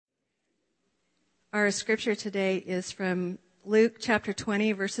Our scripture today is from Luke chapter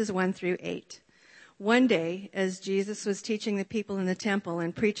 20, verses 1 through 8. One day, as Jesus was teaching the people in the temple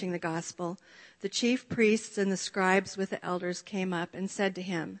and preaching the gospel, the chief priests and the scribes with the elders came up and said to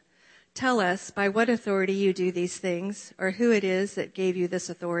him, "Tell us by what authority you do these things, or who it is that gave you this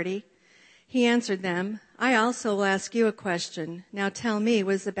authority." He answered them, "I also will ask you a question. Now tell me,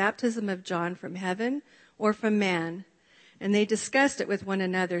 was the baptism of John from heaven or from man?" And they discussed it with one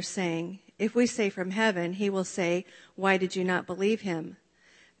another, saying, "If we say from heaven, he will say, 'Why did you not believe him?'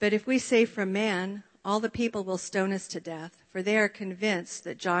 But if we say from man, all the people will stone us to death, for they are convinced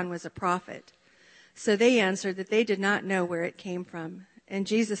that John was a prophet." So they answered that they did not know where it came from. And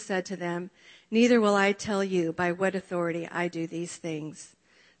Jesus said to them, "Neither will I tell you by what authority I do these things."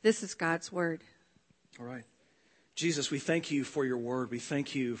 This is God's word. All right. Jesus, we thank you for your word. We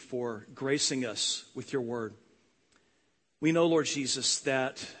thank you for gracing us with your word. We know, Lord Jesus,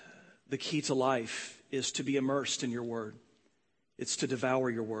 that the key to life is to be immersed in your word. It's to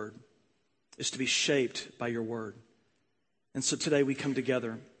devour your word. It's to be shaped by your word. And so today we come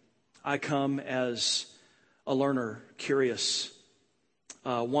together. I come as a learner, curious,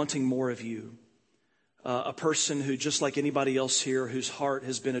 wanting more of you. A person who, just like anybody else here, whose heart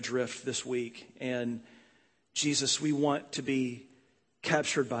has been adrift this week. And Jesus, we want to be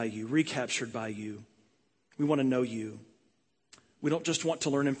captured by you, recaptured by you. We want to know you. We don't just want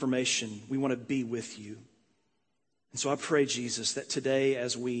to learn information. We want to be with you. And so I pray, Jesus, that today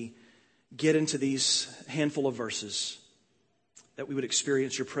as we get into these handful of verses, that we would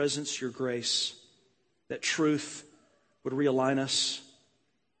experience your presence, your grace, that truth would realign us,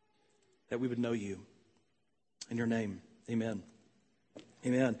 that we would know you. In your name, amen.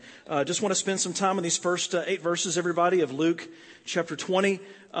 Amen. Just want to spend some time on these first 8 verses, everybody, of Luke chapter 20.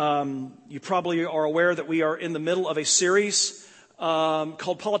 You probably are aware that we are in the middle of a series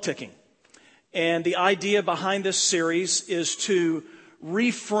called PoliticKIng. And the idea behind this series is to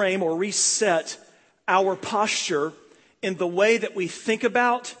reframe or reset our posture in the way that we think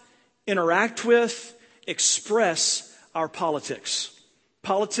about, interact with, express our politics.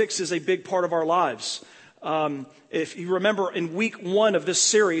 Politics is a big part of our lives. If you remember in week 1 of this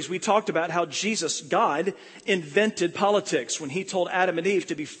series, we talked about how Jesus, God, invented politics when he told Adam and Eve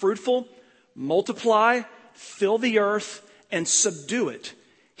to be fruitful, multiply, fill the earth, and subdue it.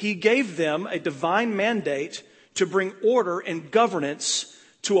 He gave them a divine mandate to bring order and governance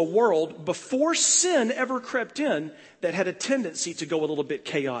to a world before sin ever crept in that had a tendency to go a little bit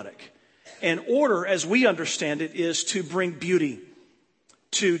chaotic. And order, as we understand it, is to bring beauty,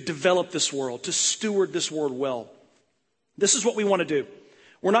 to develop this world, to steward this world well. This is what we want to do.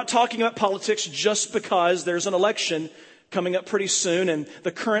 We're not talking about politics just because there's an election coming up pretty soon, and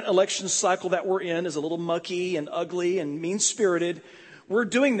the current election cycle that we're in is a little mucky and ugly and mean-spirited. We're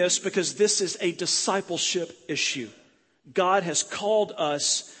doing this because this is a discipleship issue. God has called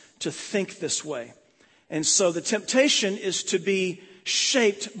us to think this way. And so the temptation is to be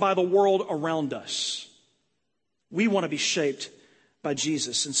shaped by the world around us. We want to be shaped by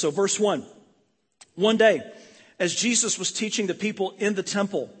Jesus. And so verse 1, one day, as Jesus was teaching the people in the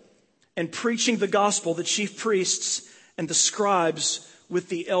temple and preaching the gospel, the chief priests and the scribes with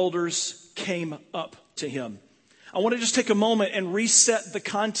the elders came up to him. I want to just take a moment and reset the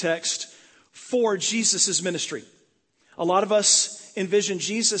context for Jesus' ministry. A lot of us envision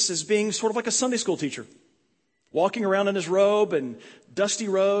Jesus as being sort of like a Sunday school teacher, walking around in his robe and dusty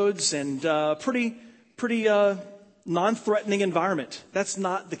roads and pretty non-threatening environment. That's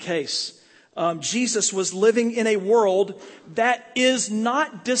not the case. Jesus was living in a world that is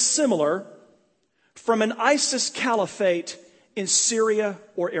not dissimilar from an ISIS caliphate in Syria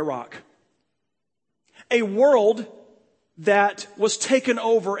or Iraq. A world that was taken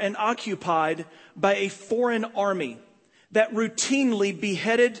over and occupied by a foreign army that routinely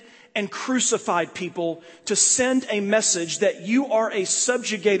beheaded and crucified people to send a message that you are a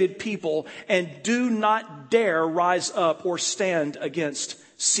subjugated people and do not dare rise up or stand against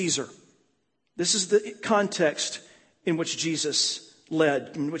Caesar. This is the context in which Jesus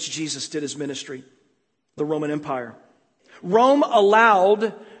led, in which Jesus did his ministry. The Roman Empire. Rome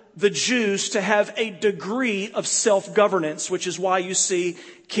allowed the Jews to have a degree of self-governance, which is why you see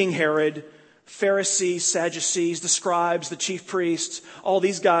King Herod, Pharisees, Sadducees, the scribes, the chief priests, all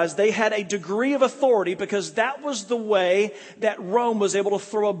these guys, they had a degree of authority because that was the way that Rome was able to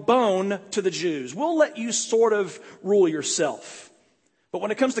throw a bone to the Jews. We'll let you sort of rule yourself. But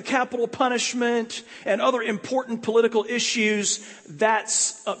when it comes to capital punishment and other important political issues,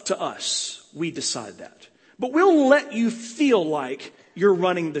 that's up to us. We decide that. But we'll let you feel like you're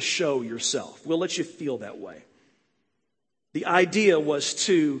running the show yourself. We'll let you feel that way. The idea was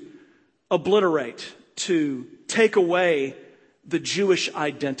to obliterate, to take away the Jewish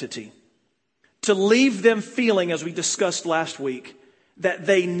identity, to leave them feeling, as we discussed last week, that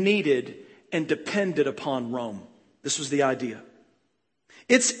they needed and depended upon Rome. This was the idea.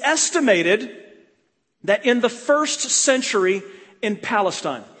 It's estimated that in the first century in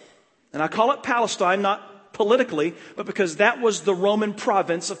Palestine, and I call it Palestine not politically, but because that was the Roman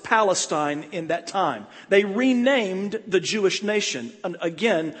province of Palestine in that time. They renamed the Jewish nation. And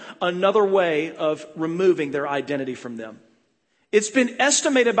again, another way of removing their identity from them. It's been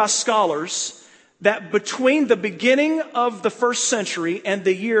estimated by scholars that between the beginning of the first century and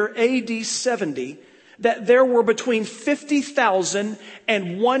the year AD 70, that there were between 50,000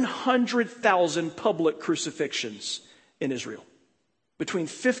 and 100,000 public crucifixions in Israel. Between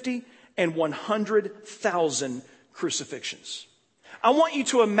 50 and 100,000 crucifixions. I want you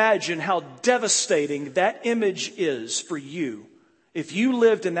to imagine how devastating that image is for you if you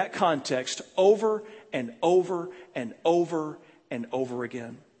lived in that context over and over and over and over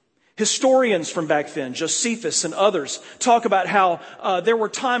again. Historians from back then, Josephus and others, talk about how there were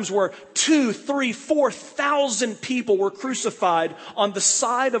times where 2,000, 3,000, 4,000 people were crucified on the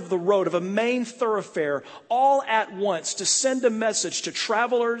side of the road of a main thoroughfare all at once to send a message to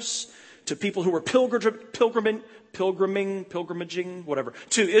travelers, to people who were pilgrimaging, whatever,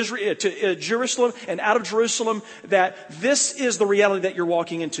 to Israel, to Jerusalem and out of Jerusalem, that this is the reality that you're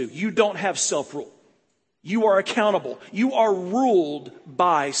walking into. You don't have self-rule. You are accountable. You are ruled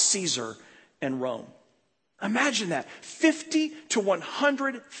by Caesar and Rome. Imagine that. 50 to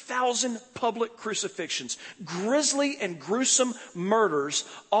 100,000 public crucifixions, grisly and gruesome murders,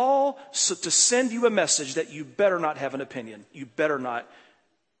 all to send you a message that you better not have an opinion. You better not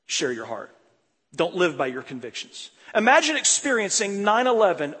share your heart. Don't live by your convictions. Imagine experiencing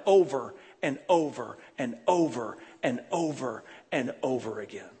 9/11 over and over and over and over and over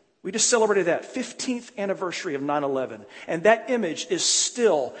again. We just celebrated that 15th anniversary of 9/11. And that image is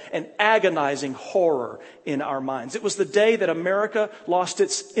still an agonizing horror in our minds. It was the day that America lost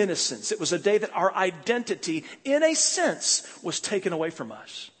its innocence. It was a day that our identity, in a sense, was taken away from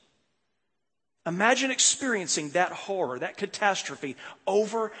us. Imagine experiencing that horror, that catastrophe,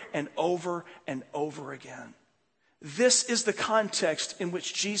 over and over and over again. This is the context in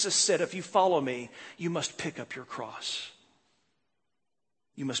which Jesus said, if you follow me, you must pick up your cross.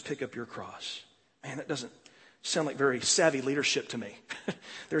 You must pick up your cross. Man, that doesn't sound like very savvy leadership to me.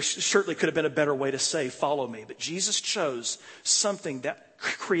 There certainly could have been a better way to say, follow me. But Jesus chose something that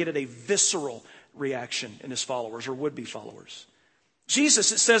created a visceral reaction in his followers or would-be followers.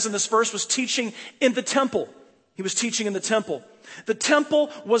 Jesus, it says in this verse, was teaching in the temple. He was teaching in the temple. The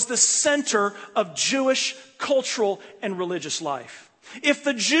temple was the center of Jewish cultural and religious life. If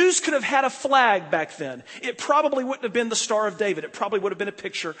the Jews could have had a flag back then, it probably wouldn't have been the Star of David. It probably would have been a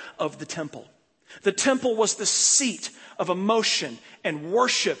picture of the temple. The temple was the seat of emotion and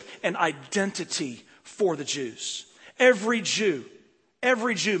worship and identity for the Jews. Every Jew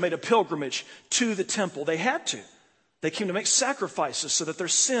made a pilgrimage to the temple. They had to. They came to make sacrifices so that their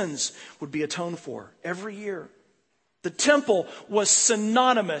sins would be atoned for every year. The temple was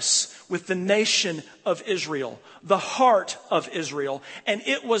synonymous with the nation of Israel, the heart of Israel, and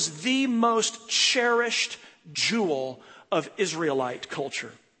it was the most cherished jewel of Israelite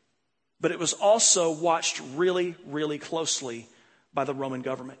culture. But it was also watched really, really closely by the Roman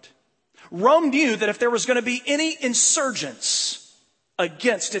government. Rome knew that if there was going to be any insurgence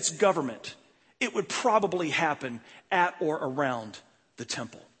against its government, it would probably happen at or around the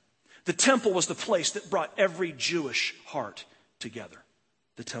temple. The temple was the place that brought every Jewish heart together.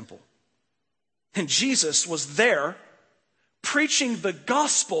 The temple. And Jesus was there preaching the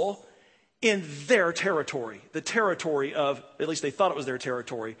gospel in their territory. The territory of, at least they thought it was their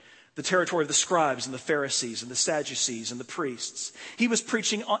territory, the territory of the scribes and the Pharisees and the Sadducees and the priests. He was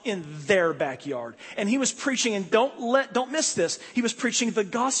preaching in their backyard. And he was preaching, and don't miss this, he was preaching the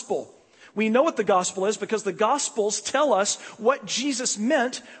gospel. We know what the gospel is because the gospels tell us what Jesus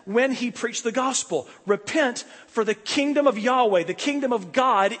meant when he preached the gospel. Repent, for the kingdom of Yahweh, the kingdom of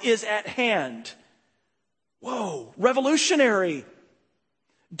God, is at hand. Whoa, revolutionary.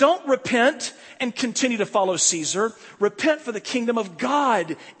 Don't repent and continue to follow Caesar. Repent, for the kingdom of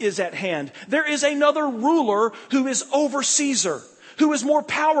God is at hand. There is another ruler who is over Caesar, who is more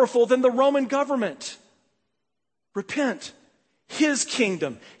powerful than the Roman government. Repent. His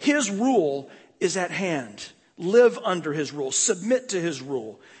kingdom, his rule is at hand. Live under his rule. Submit to his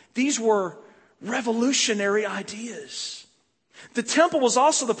rule. These were revolutionary ideas. The temple was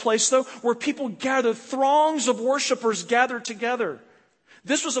also the place, though, where people gathered. Throngs of worshipers gathered together.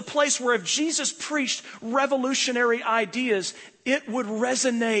 This was a place where if Jesus preached revolutionary ideas, it would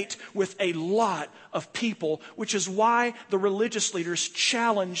resonate with a lot of people, which is why the religious leaders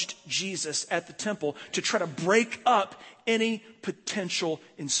challenged Jesus at the temple to try to break up any potential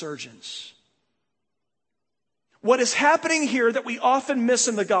insurgents. What is happening here that we often miss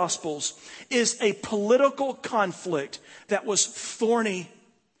in the Gospels is a political conflict that was thorny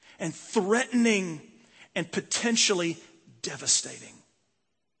and threatening and potentially devastating.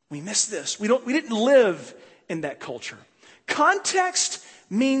 We miss this. We didn't live in that culture. Context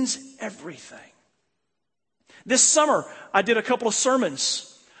means everything. This summer, I did a couple of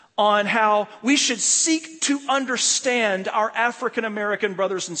sermons on how we should seek to understand our African American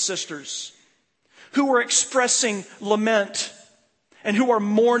brothers and sisters who are expressing lament and who are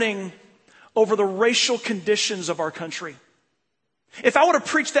mourning over the racial conditions of our country. If I would have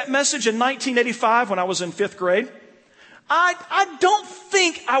preached that message in 1985 when I was in 5th grade, I don't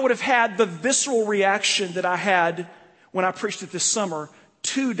think I would have had the visceral reaction that I had when I preached it this summer,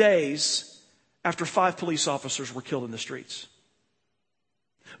 2 days after 5 police officers were killed in the streets.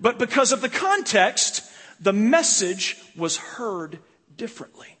 But because of the context, the message was heard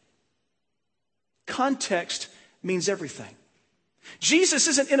differently. Context means everything. Jesus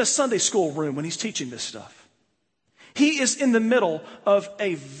isn't in a Sunday school room when he's teaching this stuff. He is in the middle of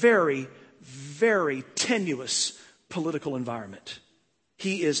a very, very tenuous political environment.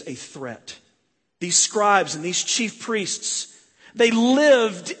 He is a threat. These scribes and these chief priests, they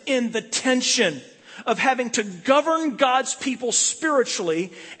lived in the tension of having to govern God's people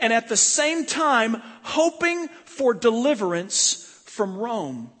spiritually and at the same time hoping for deliverance from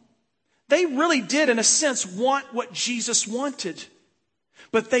Rome. They really did, in a sense, want what Jesus wanted,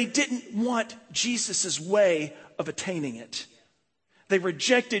 but they didn't want Jesus' way of attaining it. They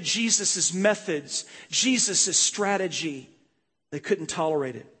rejected Jesus' methods, Jesus' strategy. They couldn't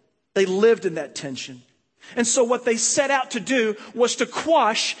tolerate it. They lived in that tension. And so what they set out to do was to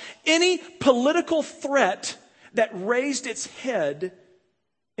quash any political threat that raised its head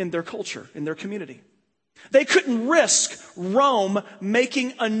in their culture, in their community. They couldn't risk Rome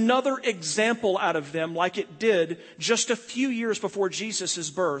making another example out of them like it did just a few years before Jesus'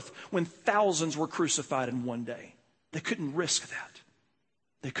 birth when thousands were crucified in one day. They couldn't risk that.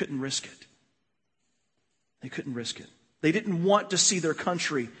 They couldn't risk it. They couldn't risk it. They didn't want to see their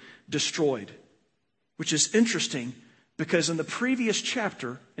country destroyed, which is interesting because in the previous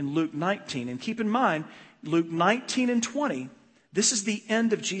chapter in Luke 19, and keep in mind, Luke 19 and 20, this is the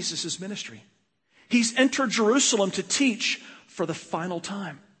end of Jesus' ministry. He's entered Jerusalem to teach for the final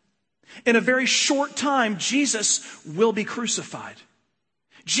time. In a very short time, Jesus will be crucified.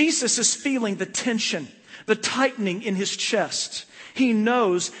 Jesus is feeling the tension, the tightening in his chest. He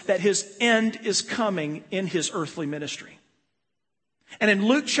knows that his end is coming in his earthly ministry. And in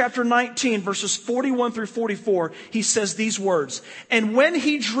Luke chapter 19, verses 41 through 44, he says these words, "And when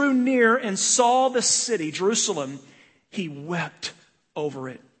he drew near and saw the city, Jerusalem, he wept over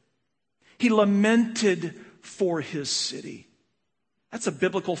it. He lamented for his city." That's a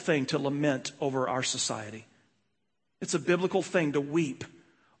biblical thing to lament over our society. It's a biblical thing to weep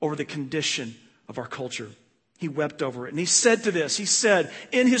over the condition of our culture. He wept over it. And he said to this, he said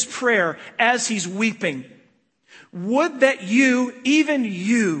in his prayer as he's weeping, "Would that you, even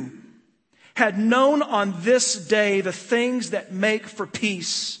you, had known on this day the things that make for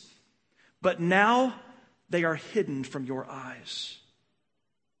peace, but now they are hidden from your eyes.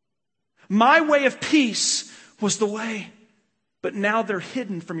 My way of peace was the way, but now they're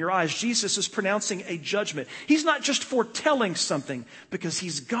hidden from your eyes." Jesus is pronouncing a judgment. He's not just foretelling something because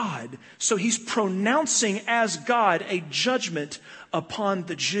he's God. So he's pronouncing as God a judgment upon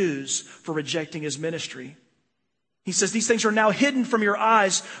the Jews for rejecting his ministry. He says, "These things are now hidden from your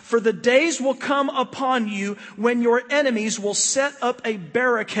eyes, for the days will come upon you when your enemies will set up a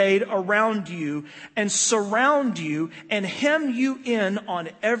barricade around you and surround you and hem you in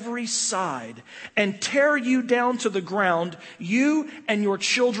on every side and tear you down to the ground, you and your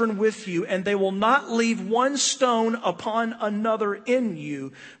children with you, and they will not leave one stone upon another in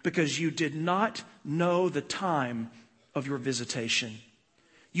you because you did not know the time of your visitation.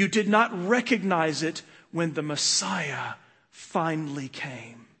 You did not recognize it when the Messiah finally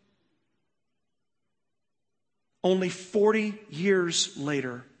came." Only 40 years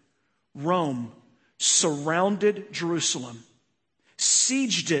later, Rome surrounded Jerusalem,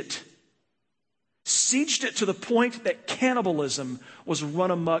 sieged it to the point that cannibalism was run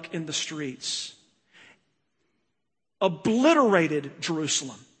amok in the streets, obliterated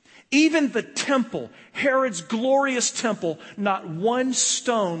Jerusalem. Even the temple, Herod's glorious temple, not one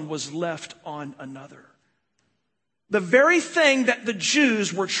stone was left on another. The very thing that the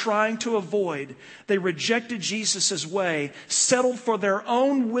Jews were trying to avoid. They rejected Jesus' way, settled for their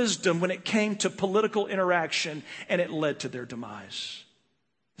own wisdom when it came to political interaction, and it led to their demise.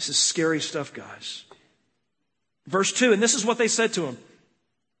 This is scary stuff, guys. Verse 2, and this is what they said to him.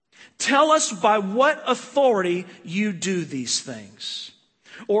 Tell us by what authority you do these things,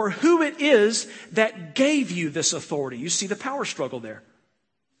 or who it is that gave you this authority. You see the power struggle there.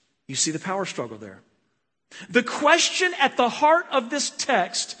 You see the power struggle there. The question at the heart of this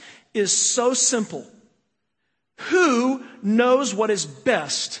text is so simple. Who knows what is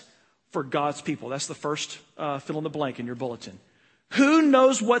best for God's people? That's the first fill in the blank in your bulletin. Who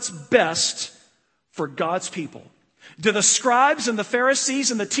knows what's best for God's people? Do the scribes and the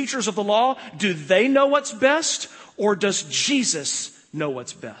Pharisees and the teachers of the law, do they know what's best? Or does Jesus know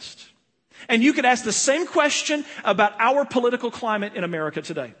what's best? And you could ask the same question about our political climate in America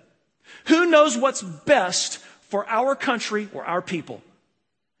today. Who knows what's best for our country or our people?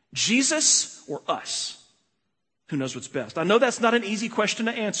 Jesus or us? Who knows what's best? I know that's not an easy question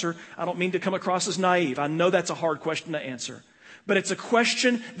to answer. I don't mean to come across as naive. I know that's a hard question to answer. But it's a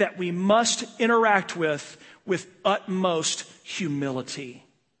question that we must interact with utmost humility.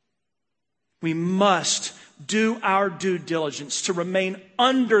 We must do our due diligence to remain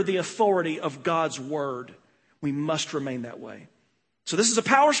under the authority of God's word. We must remain that way. So this is a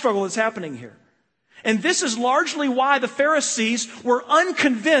power struggle that's happening here. And this is largely why the Pharisees were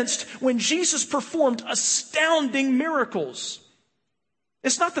unconvinced when Jesus performed astounding miracles.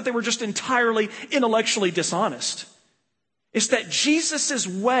 It's not that they were just entirely intellectually dishonest. It's that Jesus'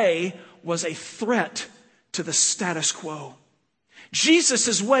 way was a threat to the status quo.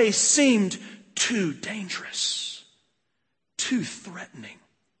 Jesus' way seemed too dangerous, too threatening.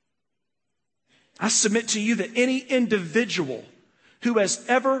 I submit to you that any individual who has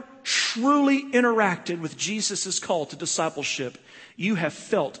ever truly interacted with Jesus' call to discipleship, you have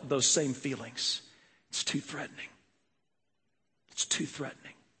felt those same feelings. It's too threatening. It's too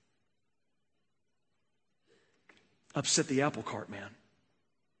threatening. Upset the apple cart, man.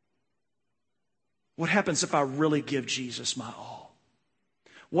 What happens if I really give Jesus my all?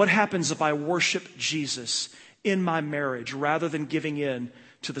 What happens if I worship Jesus in my marriage rather than giving in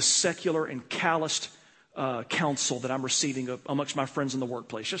to the secular and calloused counsel that I'm receiving amongst my friends in the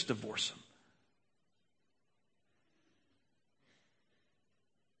workplace? Just divorce them.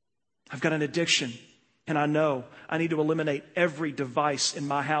 I've got an addiction, and I know I need to eliminate every device in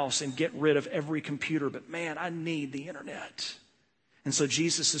my house and get rid of every computer, but man, I need the internet. And so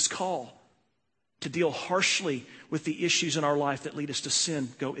Jesus' call to deal harshly with the issues in our life that lead us to sin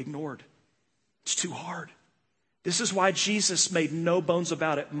go ignored. It's too hard. This is why Jesus made no bones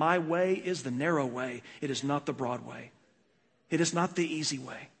about it. My way is the narrow way. It is not the broad way. It is not the easy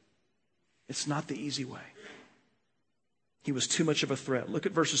way. It's not the easy way. He was too much of a threat. Look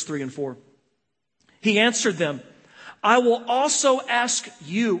at verses 3 and 4. He answered them, I will also ask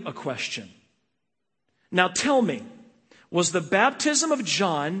you a question. Now tell me, was the baptism of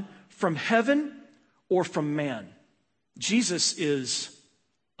John from heaven or from man? Jesus is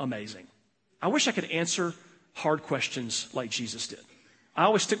amazing. I wish I could answer hard questions like Jesus did. I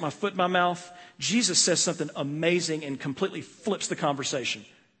always stick my foot in my mouth. Jesus says something amazing and completely flips the conversation.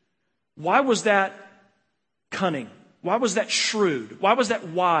 Why was that cunning? Why was that shrewd? Why was that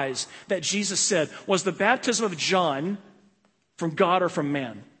wise that Jesus said, was the baptism of John from God or from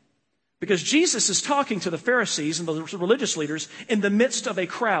man? Because Jesus is talking to the Pharisees and the religious leaders in the midst of a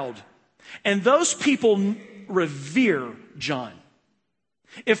crowd. And those people revere John.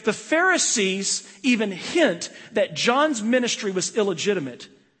 If the Pharisees even hint that John's ministry was illegitimate,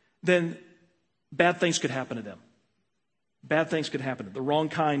 then bad things could happen to them. Bad things could happen. The wrong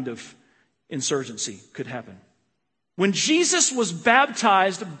kind of insurgency could happen. When Jesus was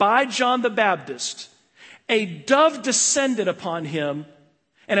baptized by John the Baptist, a dove descended upon him,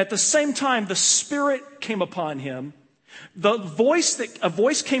 and at the same time the Spirit came upon him. A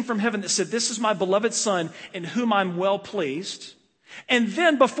voice came from heaven that said, this is my beloved Son in whom I'm well pleased. And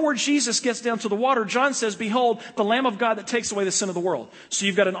then before Jesus gets down to the water, John says, behold, the Lamb of God that takes away the sin of the world. So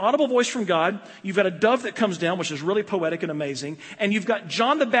you've got an audible voice from God. You've got a dove that comes down, which is really poetic and amazing. And you've got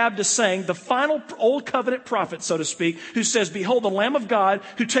John the Baptist saying, the final old covenant prophet, so to speak, who says, behold, the Lamb of God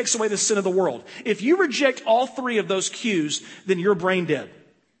who takes away the sin of the world. If you reject all three of those cues, then you're brain dead.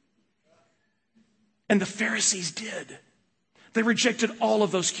 And the Pharisees did. They rejected all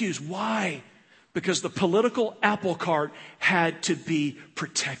of those cues. Why? Because the political apple cart had to be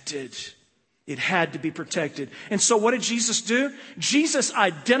protected. It had to be protected. And so what did Jesus do? Jesus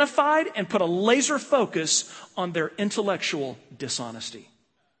identified and put a laser focus on their intellectual dishonesty.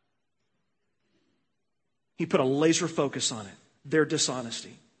 He put a laser focus on it, their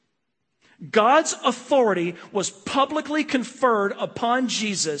dishonesty. God's authority was publicly conferred upon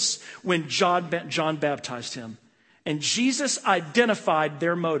Jesus when John baptized him. And Jesus identified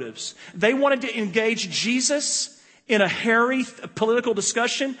their motives. They wanted to engage Jesus in a hairy political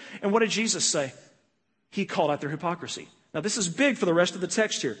discussion. And what did Jesus say? He called out their hypocrisy. Now this is big for the rest of the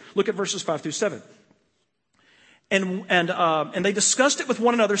text here. Look at verses 5 through 7. And they discussed it with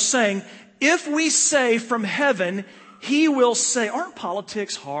one another, saying, if we say from heaven, he will say, aren't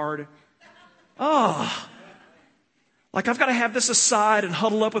politics hard? Oh, like I've got to have this aside and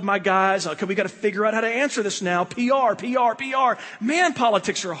huddle up with my guys. Okay, we got to figure out how to answer this now. PR. Man,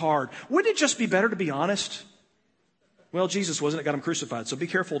 politics are hard. Wouldn't it just be better to be honest? Well, Jesus wasn't. It got him crucified. So be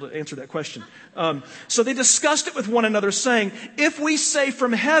careful to answer that question. So they discussed it with one another, saying, if we say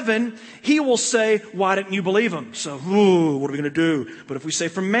from heaven, he will say, why didn't you believe him? So, what are we going to do? But if we say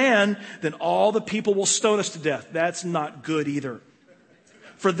from man, then all the people will stone us to death. That's not good either.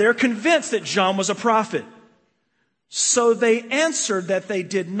 For they're convinced that John was a prophet. So they answered that they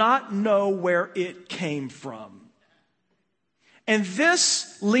did not know where it came from. And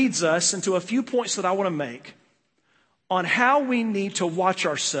this leads us into a few points that I want to make on how we need to watch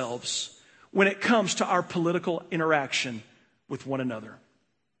ourselves when it comes to our political interaction with one another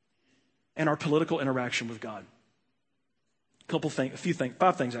and our political interaction with God.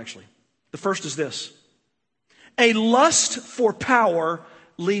 Five things actually. The first is this. A lust for power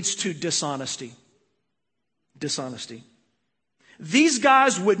leads to dishonesty. Dishonesty. These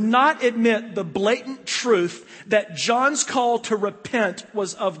guys would not admit the blatant truth that John's call to repent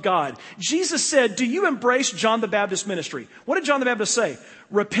was of God. Jesus said, do you embrace John the Baptist's ministry? What did John the Baptist say?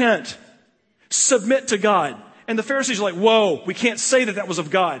 Repent. Submit to God. And the Pharisees are like, whoa, we can't say that was of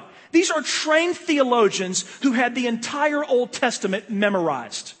God. These are trained theologians who had the entire Old Testament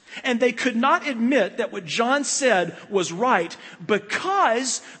memorized. And they could not admit that what John said was right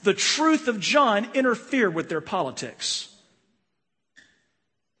because the truth of John interfered with their politics.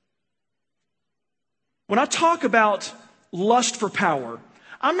 When I talk about lust for power,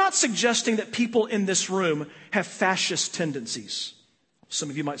 I'm not suggesting that people in this room have fascist tendencies. Some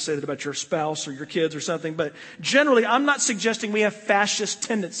of you might say that about your spouse or your kids or something, but generally I'm not suggesting we have fascist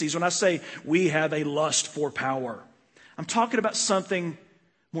tendencies when I say we have a lust for power. I'm talking about something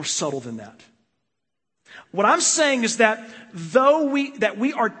more subtle than that. What I'm saying is that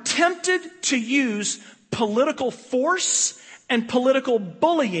we are tempted to use political force and political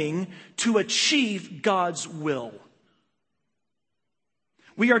bullying to achieve God's will.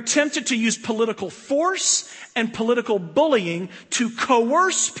 We are tempted to use political force and political bullying to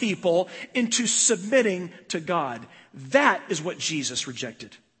coerce people into submitting to God. That is what Jesus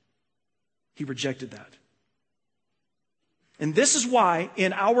rejected. He rejected that. And this is why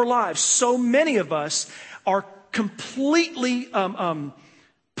in our lives, so many of us are completely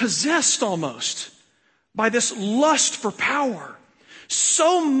possessed almost by this lust for power.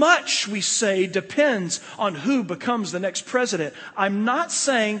 So much, we say, depends on who becomes the next president. I'm not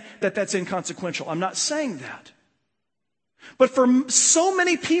saying that that's inconsequential. I'm not saying that. But for so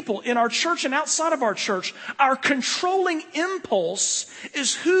many people in our church and outside of our church, our controlling impulse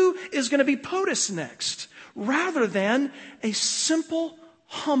is who is going to be POTUS next, rather than a simple,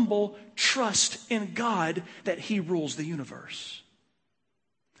 humble trust in God that He rules the universe.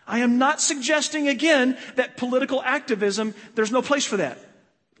 I am not suggesting, again, that political activism, there's no place for that.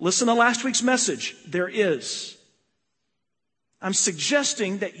 Listen to last week's message. There is. I'm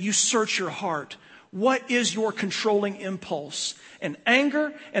suggesting that you search your heart. What is your controlling impulse? An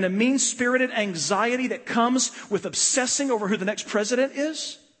anger and a mean-spirited anxiety that comes with obsessing over who the next president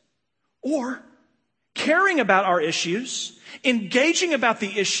is? Or caring about our issues, engaging about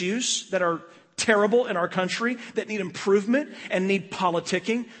the issues that are terrible in our country, that need improvement and need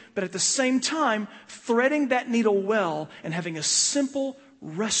politicking, but at the same time, threading that needle well and having a simple,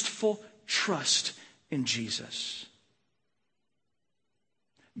 restful trust in Jesus.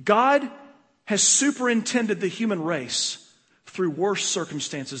 God has superintended the human race through worse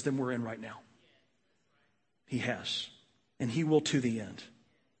circumstances than we're in right now. He has, and He will to the end.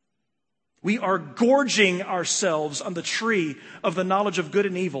 We are gorging ourselves on the tree of the knowledge of good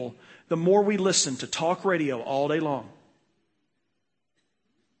and evil the more we listen to talk radio all day long.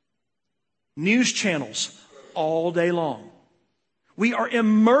 News channels all day long. We are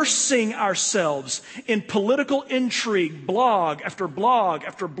immersing ourselves in political intrigue, blog after blog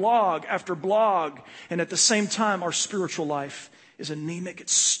after blog after blog. And at the same time, our spiritual life is anemic.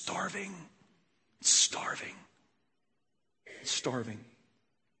 It's starving. It's starving. It's starving.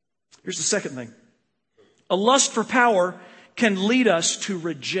 Here's the second thing. A lust for power can lead us to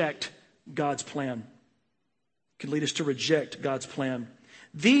reject God's plan. can lead us to reject God's plan.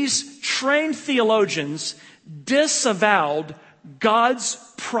 These trained theologians disavowed God's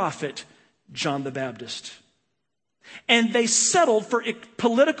prophet, John the Baptist. And they settled for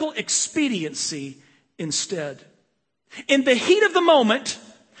political expediency instead. In the heat of the moment,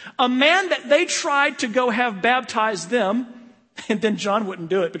 a man that they tried to go have baptize them, and then John wouldn't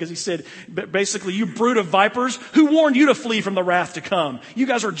do it because he said, basically, you brood of vipers, who warned you to flee from the wrath to come? You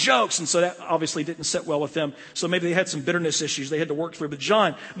guys are jokes. And so that obviously didn't sit well with them. So maybe they had some bitterness issues they had to work through with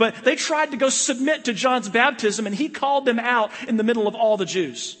John. But they tried to go submit to John's baptism, and he called them out in the middle of all the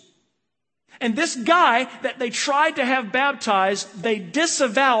Jews. And this guy that they tried to have baptized, they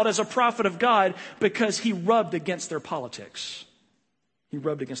disavowed as a prophet of God because he rubbed against their politics. He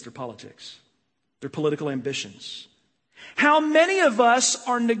rubbed against their politics, their political ambitions. How many of us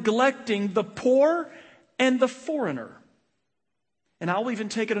are neglecting the poor and the foreigner? And I'll even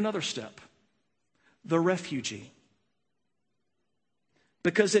take it another step. The refugee.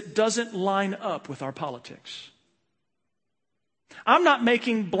 Because it doesn't line up with our politics. I'm not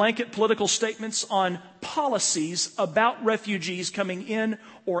making blanket political statements on policies about refugees coming in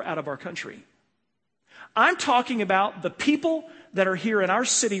or out of our country. I'm talking about the people that are here in our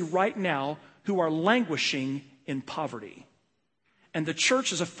city right now who are languishing in poverty. And the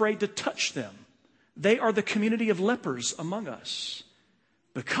church is afraid to touch them. They are the community of lepers among us.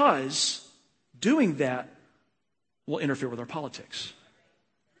 Because doing that will interfere with our politics.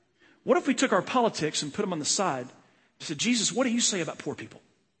 What if we took our politics and put them on the side and said, Jesus, what do you say about poor people?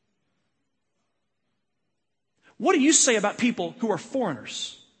 What do you say about people who are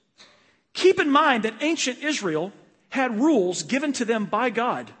foreigners? Keep in mind that ancient Israel had rules given to them by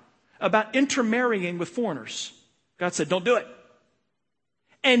God about intermarrying with foreigners. God said, don't do it.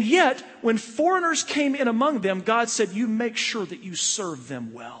 And yet, when foreigners came in among them, God said, you make sure that you serve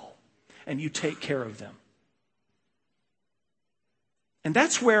them well and you take care of them. And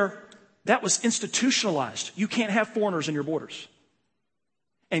that's where that was institutionalized. You can't have foreigners in your borders.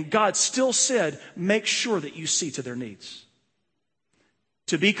 And God still said, make sure that you see to their needs.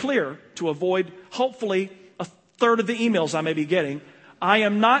 To be clear, to avoid hopefully a third of the emails I may be getting,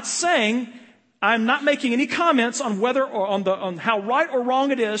 I'm not making any comments on whether or on how right or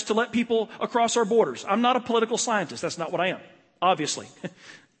wrong it is to let people across our borders. I'm not a political scientist. That's not what I am, obviously.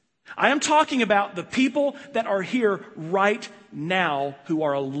 I am talking about the people that are here right now who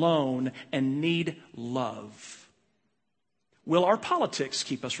are alone and need love. Will our politics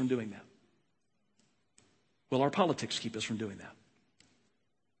keep us from doing that? Will our politics keep us from doing that?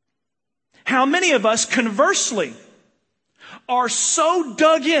 How many of us, conversely, are so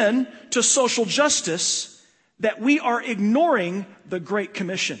dug in to social justice that we are ignoring the Great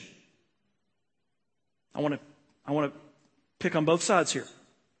Commission? I want to pick on both sides here.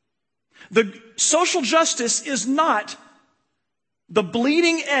 The social justice is not the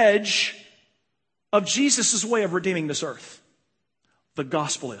bleeding edge of Jesus' way of redeeming this earth. The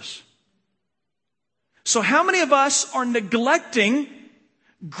gospel is. So how many of us are neglecting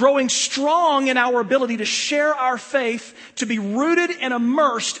growing strong in our ability to share our faith, to be rooted and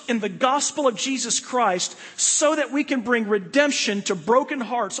immersed in the gospel of Jesus Christ so that we can bring redemption to broken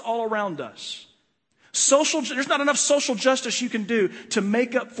hearts all around us? There's not enough social justice you can do to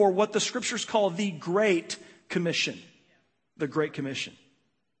make up for what the scriptures call the Great Commission. The Great Commission.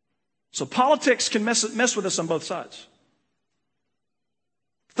 So politics can mess with us on both sides.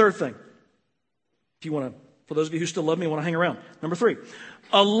 Third thing, for those of you who still love me and want to hang around. Number 3,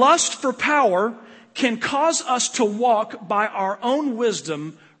 a lust for power can cause us to walk by our own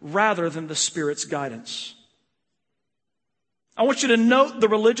wisdom rather than the Spirit's guidance. I want you to note the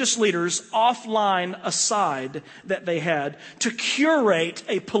religious leaders' offline aside that they had to curate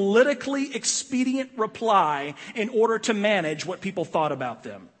a politically expedient reply in order to manage what people thought about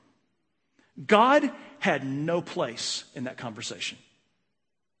them. God had no place in that conversation.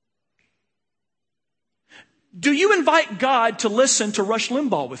 Do you invite God to listen to Rush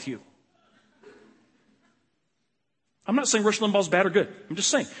Limbaugh with you? I'm not saying Rush Limbaugh is bad or good. I'm just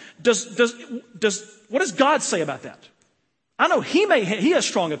saying, what does God say about that? I know he has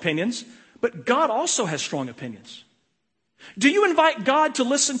strong opinions, but God also has strong opinions. Do you invite God to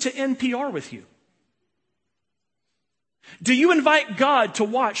listen to NPR with you? Do you invite God to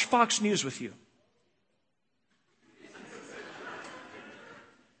watch Fox News with you?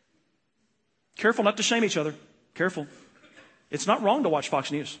 Careful not to shame each other. Careful. It's not wrong to watch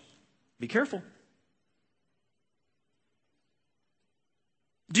Fox News. Be careful.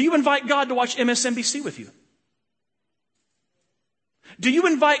 Do you invite God to watch MSNBC with you? Do you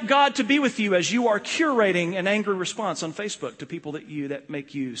invite God to be with you as you are curating an angry response on Facebook to people that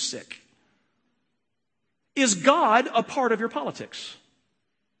make you sick? Is God a part of your politics?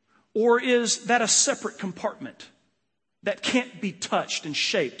 Or is that a separate compartment that can't be touched and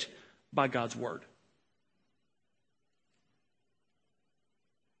shaped by God's word?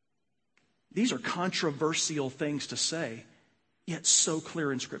 These are controversial things to say, yet so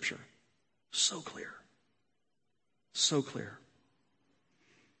clear in Scripture. So clear. So clear.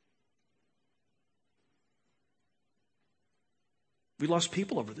 We lost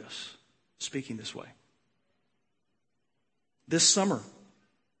people over this, speaking this way. This summer,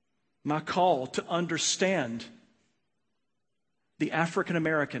 my call to understand the African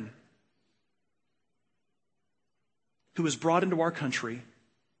American who was brought into our country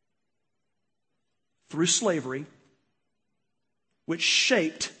through slavery, which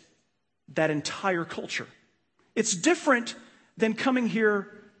shaped that entire culture. It's different than coming here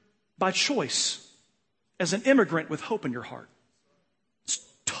by choice as an immigrant with hope in your heart. It's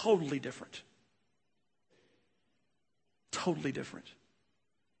totally different. Totally different.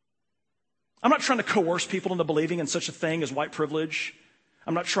 I'm not trying to coerce people into believing in such a thing as white privilege.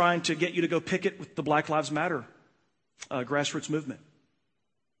 I'm not trying to get you to go picket with the Black Lives Matter grassroots movement.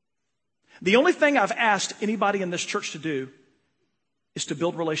 The only thing I've asked anybody in this church to do is to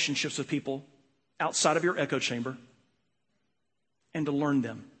build relationships with people outside of your echo chamber and to learn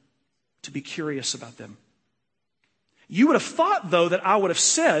them, to be curious about them. You would have thought, though, that I would have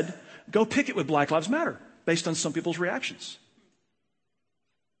said, go picket with Black Lives Matter, based on some people's reactions.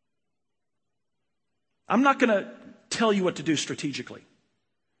 I'm not going to tell you what to do strategically,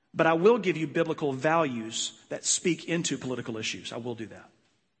 but I will give you biblical values that speak into political issues. I will do that.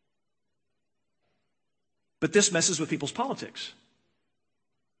 But this messes with people's politics.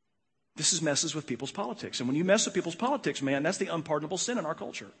 This messes with people's politics. And when you mess with people's politics, man, that's the unpardonable sin in our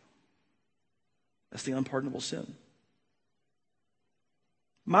culture. That's the unpardonable sin.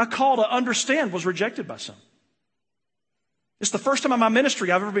 My call to understand was rejected by some. It's the first time in my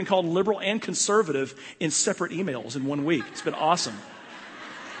ministry I've ever been called liberal and conservative in separate emails in 1 week. It's been awesome.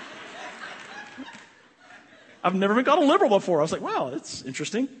 I've never been called a liberal before. I was like, wow, that's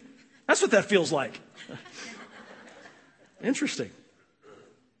interesting. That's what that feels like. Interesting.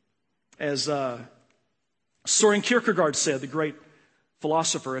 As Soren Kierkegaard said, the great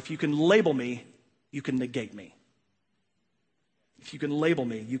philosopher, if you can label me, you can negate me. If you can label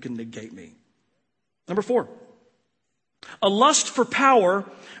me, you can negate me. Number 4, a lust for power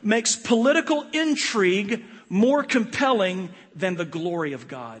makes political intrigue more compelling than the glory of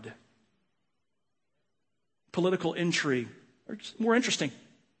God. Political intrigue, or just more interesting.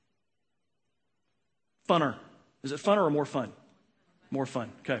 Funner. Is it funner or more fun? More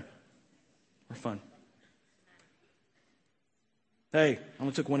fun. Okay. More fun. Hey, I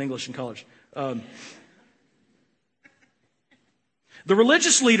only took 1 English in college. The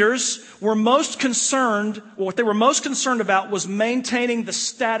religious leaders were most concerned, what they were most concerned about was maintaining the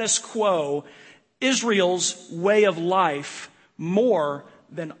status quo, Israel's way of life, more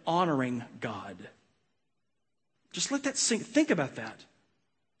than honoring God. Just let that sink. Think about that.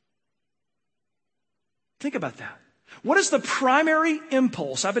 Think about that. What is the primary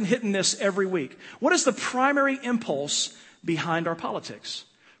impulse? I've been hitting this every week. What is the primary impulse behind our politics?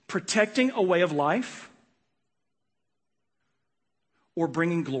 Protecting a way of life or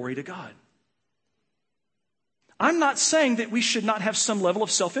bringing glory to God? I'm not saying that we should not have some level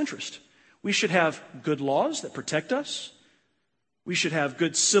of self-interest. We should have good laws that protect us. We should have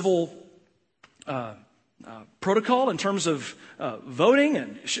good civil protocol in terms of voting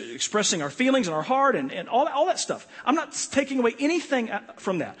and expressing our feelings in our heart and all that stuff. I'm not taking away anything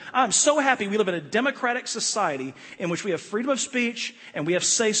from that. I'm so happy we live in a democratic society in which we have freedom of speech and we have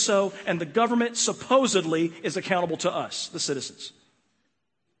say-so, and the government supposedly is accountable to us, the citizens.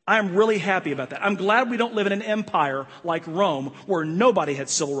 I'm really happy about that. I'm glad we don't live in an empire like Rome where nobody had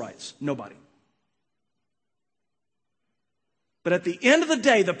civil rights. Nobody. But at the end of the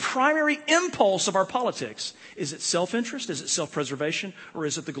day, the primary impulse of our politics, is it self-interest, is it self-preservation, or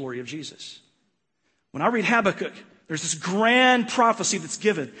is it the glory of Jesus? When I read Habakkuk, there's this grand prophecy that's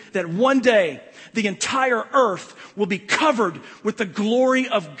given that one day the entire earth will be covered with the glory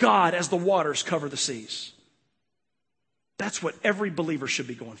of God as the waters cover the seas. That's what every believer should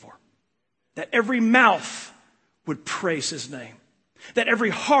be going for. That every mouth would praise his name. That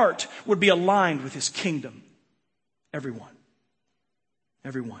every heart would be aligned with his kingdom. Everyone.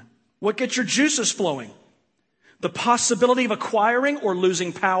 Everyone. What gets your juices flowing? The possibility of acquiring or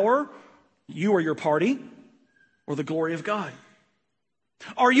losing power, you or your party, or the glory of God?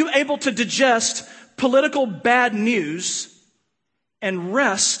 Are you able to digest political bad news and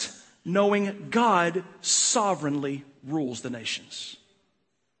rest knowing God sovereignly rules the nations?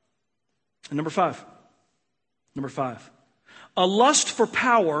 And number 5, Number 5, a lust for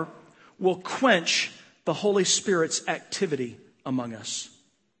power will quench the Holy Spirit's activity among us.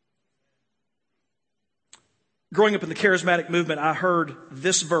 Growing up in the charismatic movement, I heard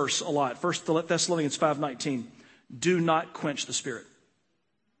this verse a lot. 1 Thessalonians 5:19. Do not quench the Spirit.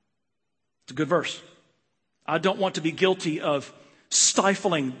 It's a good verse. I don't want to be guilty of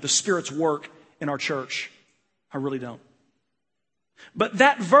stifling the Spirit's work in our church. I really don't. But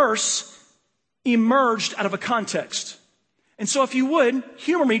that verse emerged out of a context. And so if you would,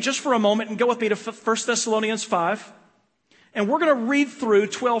 humor me just for a moment and go with me to 1 Thessalonians 5. And we're going to read through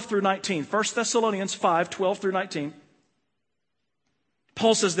 12 through 19. 1 Thessalonians 5, 12 through 19.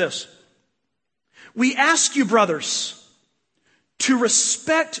 Paul says this. We ask you, brothers, to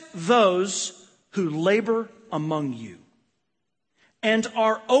respect those who labor among you and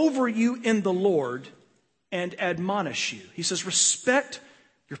are over you in the Lord and admonish you. He says, respect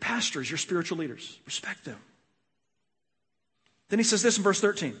your pastors, your spiritual leaders. Respect them. Then he says this in verse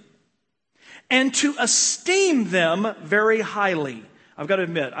 13. And to esteem them very highly. I've got to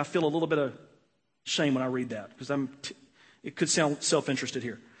admit, I feel a little bit of shame when I read that because it could sound self-interested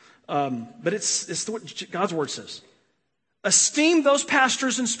here. But it's what God's word says. Esteem those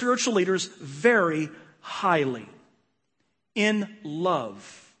pastors and spiritual leaders very highly in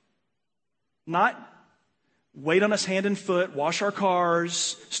love. Not wait on us hand and foot, wash our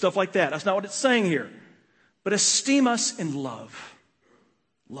cars, stuff like that. That's not what it's saying here. But esteem us in love.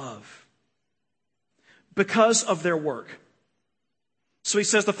 Love. Because of their work. So he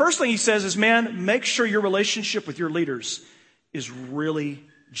says, the first thing he says is, man, make sure your relationship with your leaders is really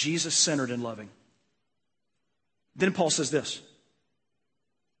Jesus-centered and loving. Then Paul says this.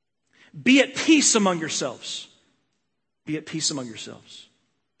 Be at peace among yourselves. Be at peace among yourselves.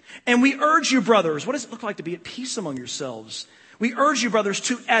 And we urge you, brothers, what does it look like to be at peace among yourselves? We urge you, brothers,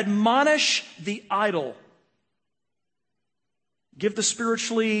 to admonish the idle. Give the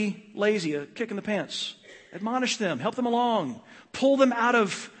spiritually lazy a kick in the pants. Admonish them. Help them along. Pull them out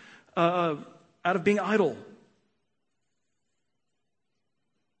of being idle.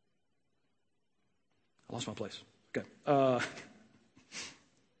 I lost my place. Okay.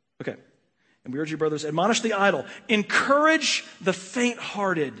 Okay. And we urge you, brothers, admonish the idle. Encourage the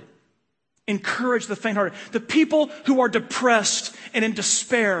faint-hearted. Encourage the faint-hearted. The people who are depressed and in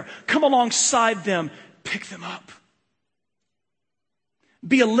despair, come alongside them. Pick them up.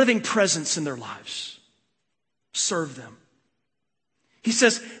 Be a living presence in their lives. Serve them. He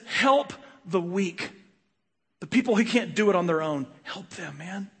says, help the weak. The people who can't do it on their own. Help them,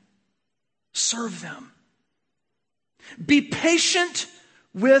 man. Serve them. Be patient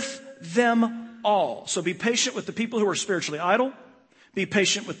with them all. So be patient with the people who are spiritually idle. Be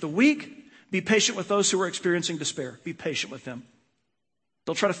patient with the weak. Be patient with those who are experiencing despair. Be patient with them.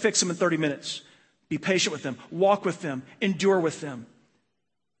 Don't try to fix them in 30 minutes. Be patient with them. Walk with them. Endure with them.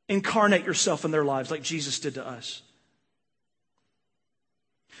 Incarnate yourself in their lives like Jesus did to us.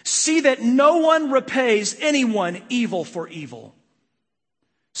 See that no one repays anyone evil for evil.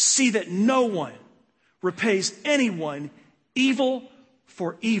 See that no one repays anyone evil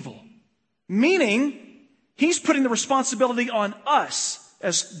for evil. Meaning, he's putting the responsibility on us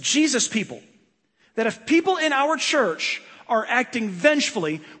as Jesus people. That if people in our church are acting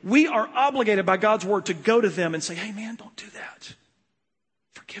vengefully, we are obligated by God's word to go to them and say, hey man, don't do that.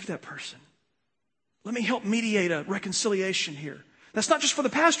 Forgive that person. Let me help mediate a reconciliation here. That's not just for the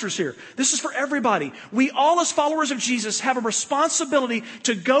pastors here. This is for everybody. We all as followers of Jesus have a responsibility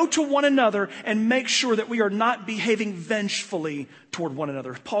to go to one another and make sure that we are not behaving vengefully toward one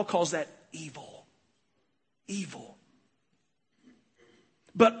another. Paul calls that evil. Evil.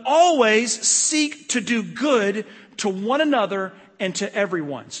 But always seek to do good to one another and to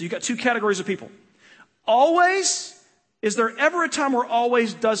everyone. So you've got two categories of people. Always. Is there ever a time where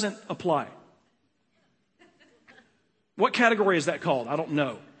always doesn't apply? What category is that called? I don't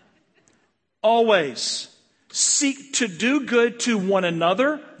know. Always seek to do good to one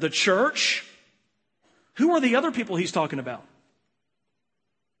another, the church. Who are the other people he's talking about?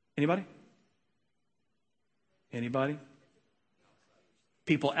 Anybody? Anybody?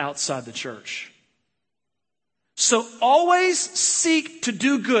 People outside the church. So always seek to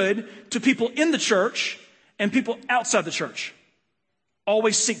do good to people in the church and people outside the church.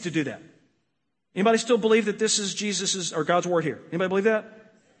 Always seek to do that. Anybody still believe that this is Jesus's or God's word here? Anybody believe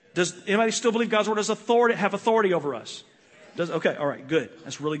that? Does anybody still believe God's word has authority over us? Okay, all right, good.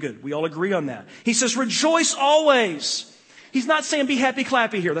 That's really good. We all agree on that. He says, rejoice always. He's not saying be happy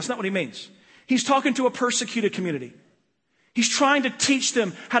clappy here. That's not what he means. He's talking to a persecuted community. He's trying to teach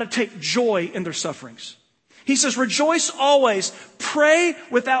them how to take joy in their sufferings. He says, rejoice always. Pray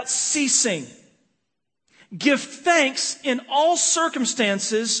without ceasing. Give thanks in all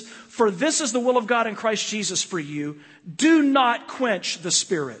circumstances, for this is the will of God in Christ Jesus for you. Do not quench the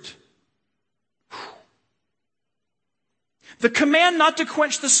Spirit. The command not to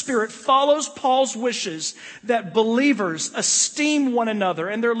quench the Spirit follows Paul's wishes that believers esteem one another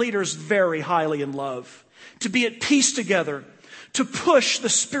and their leaders very highly in love, to be at peace together, to push the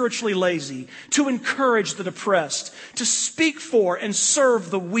spiritually lazy, to encourage the depressed, to speak for and serve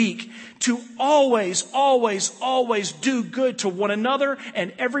the weak, to always, always, always do good to one another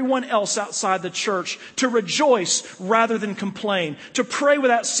and everyone else outside the church, to rejoice rather than complain, to pray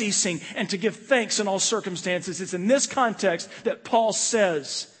without ceasing, and to give thanks in all circumstances. It's in this context that Paul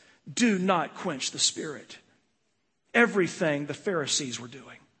says, do not quench the Spirit. Everything the Pharisees were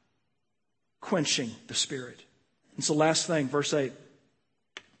doing, quenching the Spirit. And so last thing, verse 8.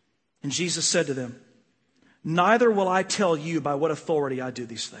 And Jesus said to them, neither will I tell you by what authority I do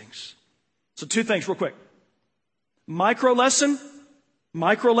these things. So two things real quick. Micro lesson.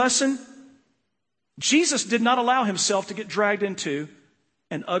 Jesus did not allow himself to get dragged into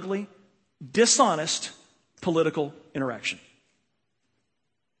an ugly, dishonest political interaction.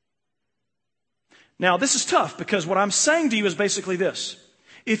 Now, this is tough because what I'm saying to you is basically this.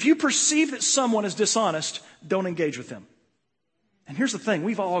 If you perceive that someone is dishonest, don't engage with them. And here's the thing.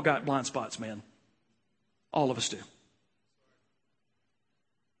 We've all got blind spots, man. All of us do.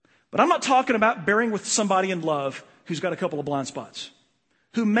 But I'm not talking about bearing with somebody in love who's got a couple of blind spots,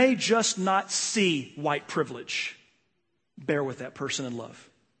 who may just not see white privilege. Bear with that person in love.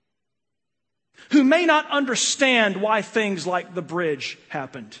 Who may not understand why things like the bridge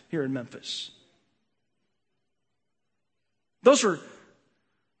happened here in Memphis. Those are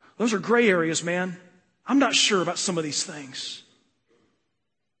gray areas, man. I'm not sure about some of these things.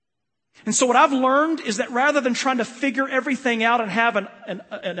 And so what I've learned is that rather than trying to figure everything out and have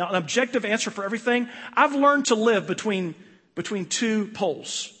an objective answer for everything, I've learned to live between two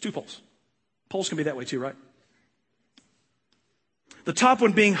poles. Two poles. Poles can be that way too, right? The top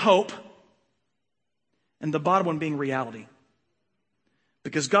one being hope and the bottom one being reality.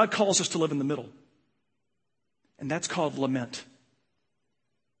 Because God calls us to live in the middle. And that's called lament.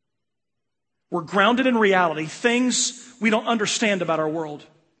 We're grounded in reality, things we don't understand about our world,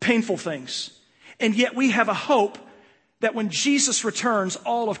 painful things. And yet we have a hope that when Jesus returns,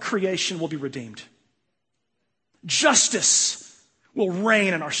 all of creation will be redeemed. Justice will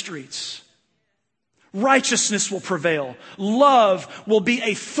reign in our streets. Righteousness will prevail. Love will be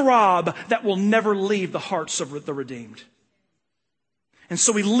a throb that will never leave the hearts of the redeemed. And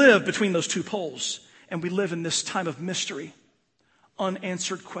so we live between those two poles, and we live in this time of mystery,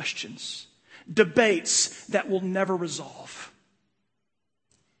 unanswered questions, debates that will never resolve.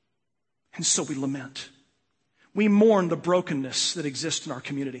 And so we lament. We mourn the brokenness that exists in our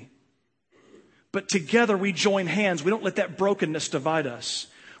community. But together we join hands. We don't let that brokenness divide us.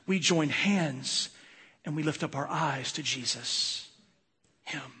 We join hands and we lift up our eyes to Jesus,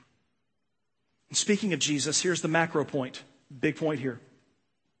 Him. And speaking of Jesus, here's the macro point, big point here.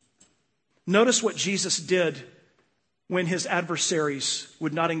 Notice what Jesus did when his adversaries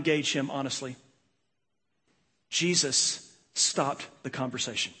would not engage him honestly. Jesus stopped the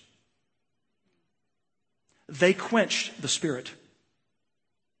conversation. They quenched the Spirit.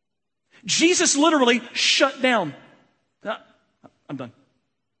 Jesus literally shut down. I'm done.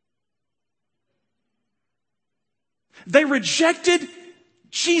 They rejected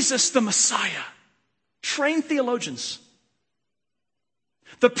Jesus the Messiah. Trained theologians.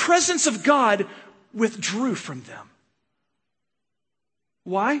 The presence of God withdrew from them.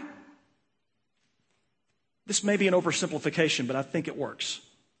 Why? This may be an oversimplification, but I think it works.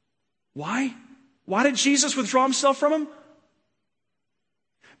 Why? Why did Jesus withdraw himself from them?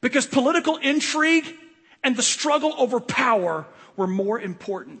 Because political intrigue and the struggle over power were more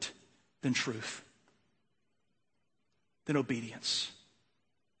important than truth, than obedience,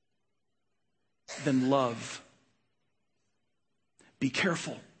 than love. Be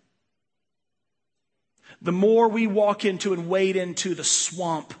careful. The more we walk into and wade into the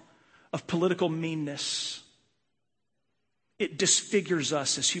swamp of political meanness, it disfigures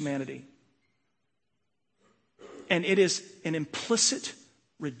us as humanity. And it is an implicit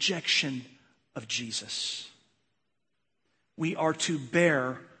rejection of Jesus. We are to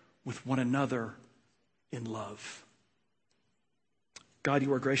bear with one another in love. God,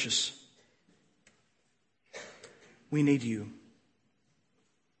 you are gracious. We need you.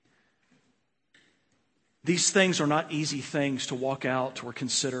 These things are not easy things to walk out or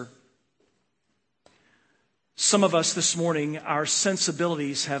consider. Some of us this morning, our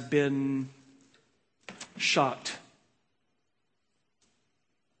sensibilities have been shocked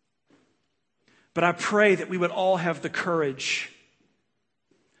But I pray that we would all have the courage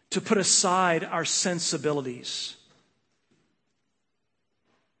to put aside our sensibilities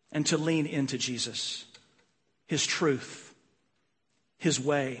and to lean into Jesus, His truth, His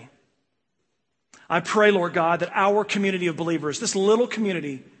way. I pray, Lord God, that our community of believers, this little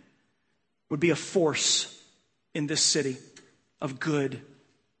community, would be a force in this city of good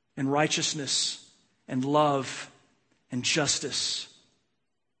and righteousness and love and justice.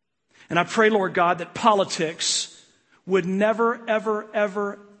 And I pray, Lord God, that politics would never, ever,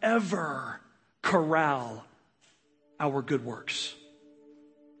 ever, ever corral our good works.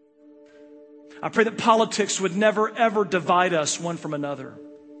 I pray that politics would never, ever divide us one from another,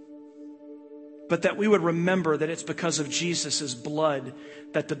 but that we would remember that it's because of Jesus' blood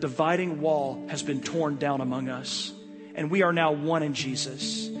that the dividing wall has been torn down among us. And we are now one in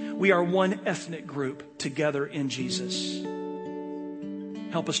Jesus. We are one ethnic group together in Jesus.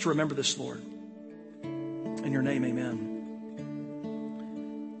 Help us to remember this, Lord. In your name,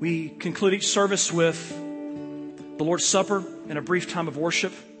 amen. We conclude each service with the Lord's Supper and a brief time of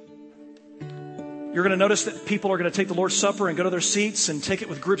worship. You're going to notice that people are going to take the Lord's Supper and go to their seats and take it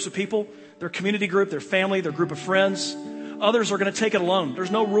with groups of people, their community group, their family, their group of friends. Others are going to take it alone.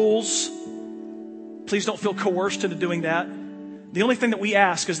 There's no rules. Please don't feel coerced into doing that. The only thing that we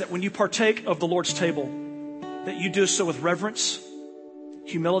ask is that when you partake of the Lord's table, that you do so with reverence,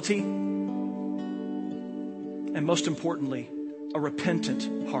 humility, and most importantly, a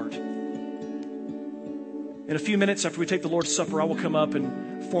repentant heart. In a few minutes after we take the Lord's Supper, I will come up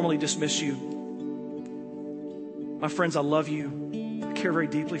and formally dismiss you. My friends, I love you. I care very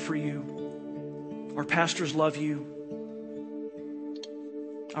deeply for you. Our pastors love you.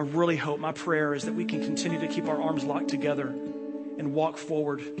 I really hope, my prayer is that we can continue to keep our arms locked together and walk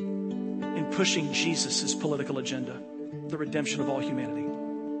forward in pushing Jesus' political agenda, the redemption of all humanity.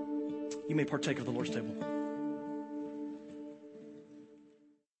 You may partake of the Lord's table.